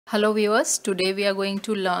Hello viewers, today we are going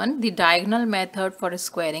to learn the diagonal method for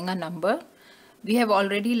squaring a number. We have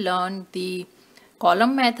already learned the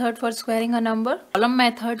column method for squaring a number. Column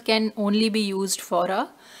method can only be used for a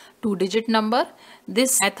two-digit number.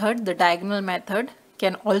 This method, the diagonal method,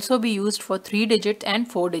 can also be used for three-digit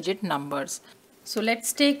and four-digit numbers. So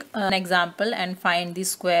let's take an example and find the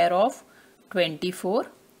square of 24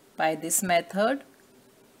 by this method.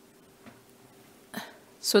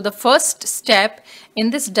 So the first step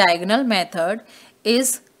in this diagonal method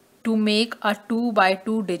is to make a 2 by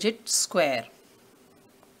 2 digit square.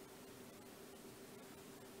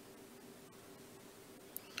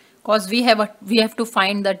 Because we have to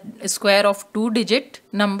find the square of 2-digit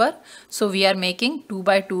number, so we are making 2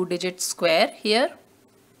 by 2 digit square here.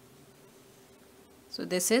 So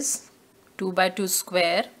this is 2 by 2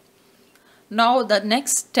 square. Now the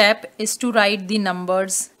next step is to write the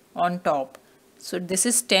numbers on top. So this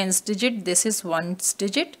is tens digit, this is ones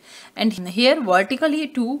digit, and here vertically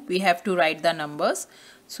 2 we have to write the numbers.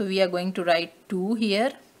 So we are going to write 2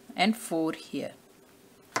 here and 4 here.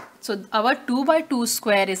 So our 2 by 2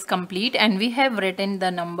 square is complete and we have written the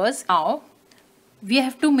numbers. Now we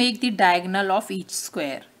have to make the diagonal of each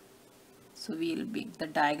square. So we will make the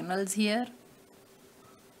diagonals here.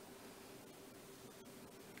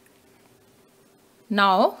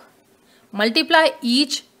 Now multiply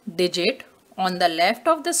each digit on the left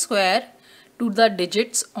of the square to the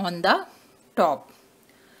digits on the top.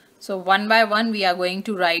 So one by one we are going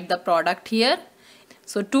to write the product here.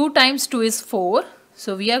 So 2 times 2 is 4.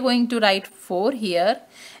 So we are going to write 4 here,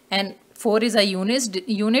 and 4 is a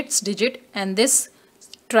units digit, and this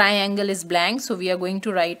triangle is blank, so we are going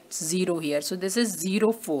to write 0 here. So this is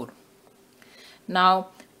 0, 4. Now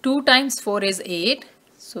 2 times 4 is 8.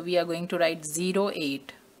 So we are going to write 0,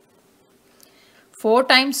 8. 4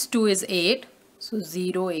 times 2 is 8, so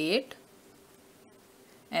 0, 8.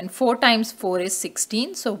 And 4 times 4 is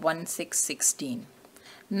 16, so 1, 6, 16.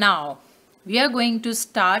 Now we are going to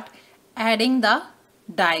start adding the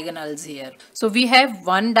diagonals here. So we have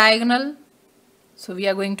one diagonal, so we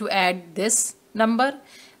are going to add this number.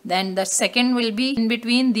 Then the second will be in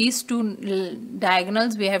between these two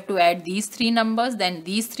diagonals, we have to add these three numbers, then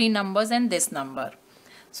these three numbers, and this number.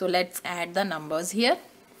 So let's add the numbers here.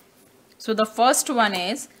 So the first one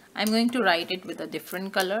is, I'm going to write it with a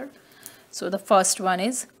different color. So the first one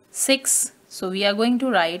is 6. So we are going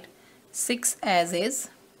to write 6 as is.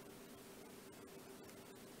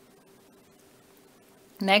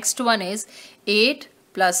 Next one is 8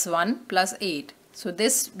 plus 1 plus 8. So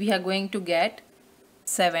this we are going to get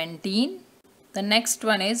 17. The next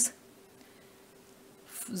one is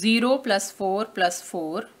 0 plus 4 plus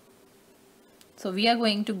 4. So we are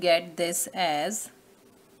going to get this as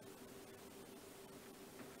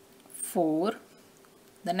 4.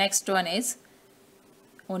 The next one is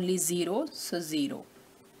only 0, so 0.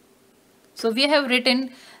 So we have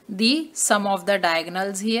written the sum of the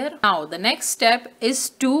diagonals here. Now the next step is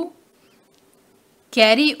to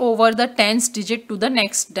carry over the tens digit to the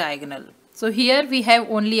next diagonal. So here we have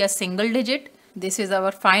only a single digit. This is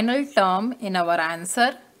our final term in our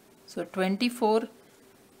answer. So 24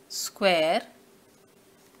 square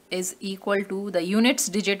is equal to, the units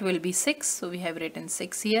digit will be 6. So we have written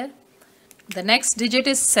 6 here. The next digit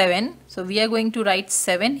is 7. So we are going to write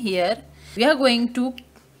 7 here. We are going to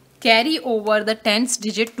carry over the tens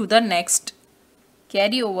digit to the next.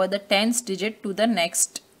 Carry over the tens digit to the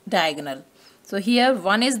next diagonal. So here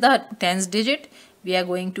 1 is the tens digit. We are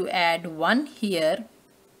going to add 1 here,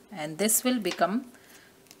 and this will become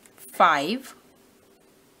 5.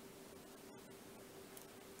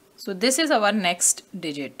 So this is our next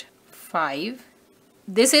digit, 5.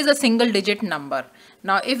 This is a single digit number.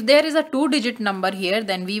 Now if there is a 2-digit number here,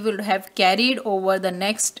 then we will have carried over the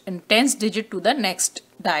next tens digit to the next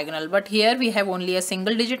diagonal. But here we have only a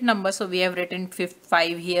single digit number, so we have written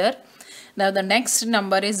 5 here. Now the next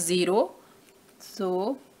number is 0.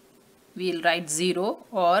 So we will write 0,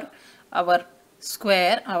 or our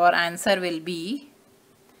square, our answer will be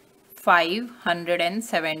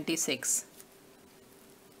 576.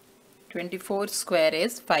 24 square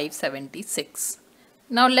is 576.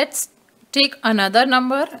 Now let's take another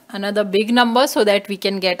number, another big number, so that we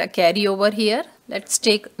can get a carryover here. Let's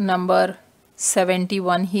take number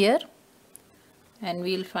 71 here, and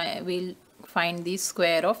we'll find the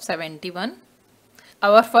square of 71.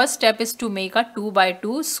 Our first step is to make a 2 by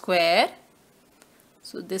 2 square.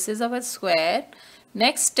 So this is our square.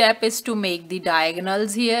 Next step is to make the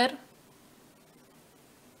diagonals here.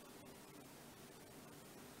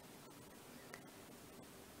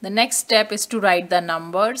 The next step is to write the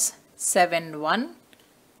numbers 7, 1,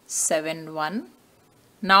 7, 1.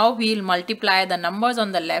 Now we'll multiply the numbers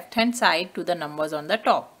on the left hand side to the numbers on the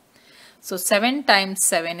top. So 7 times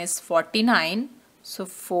 7 is 49. So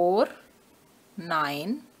 4,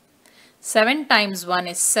 9. 7 times 1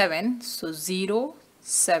 is 7. So 0,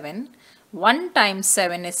 7. 1 times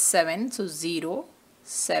 7 is 7. So 0,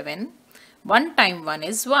 7. 1 times 1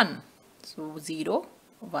 is 1. So 0,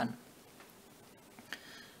 1.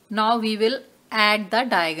 Now we will add the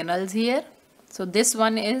diagonals here. So this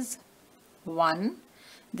one is 1.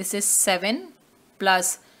 This is 7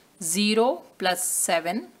 plus 0 plus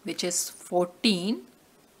 7, which is 14.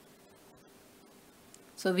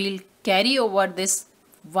 So we'll carry over this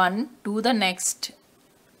 1 to the next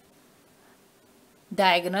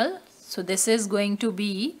diagonal. So this is going to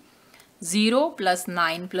be 0 plus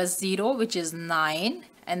 9 plus 0, which is 9.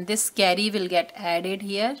 And this carry will get added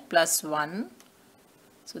here, plus 1.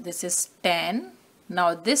 So this is 10.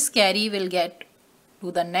 Now this carry will get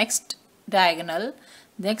to the next diagonal.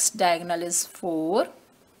 Next diagonal is 4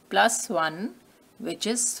 plus 1, which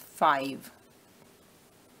is 5.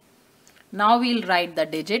 Now we'll write the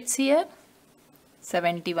digits here.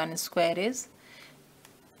 71 square is.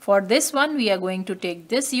 For this one we are going to take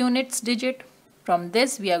this units digit. From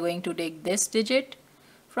this we are going to take this digit.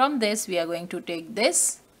 From this we are going to take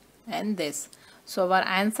this and this. So our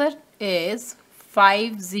answer is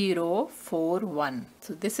 5041.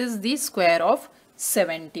 So this is the square of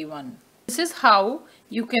 71. This is how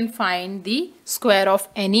you can find the square of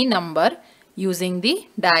any number using the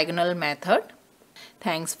diagonal method.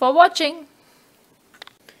 Thanks for watching.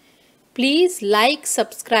 Please like,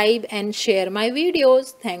 subscribe and share my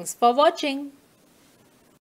videos. Thanks for watching.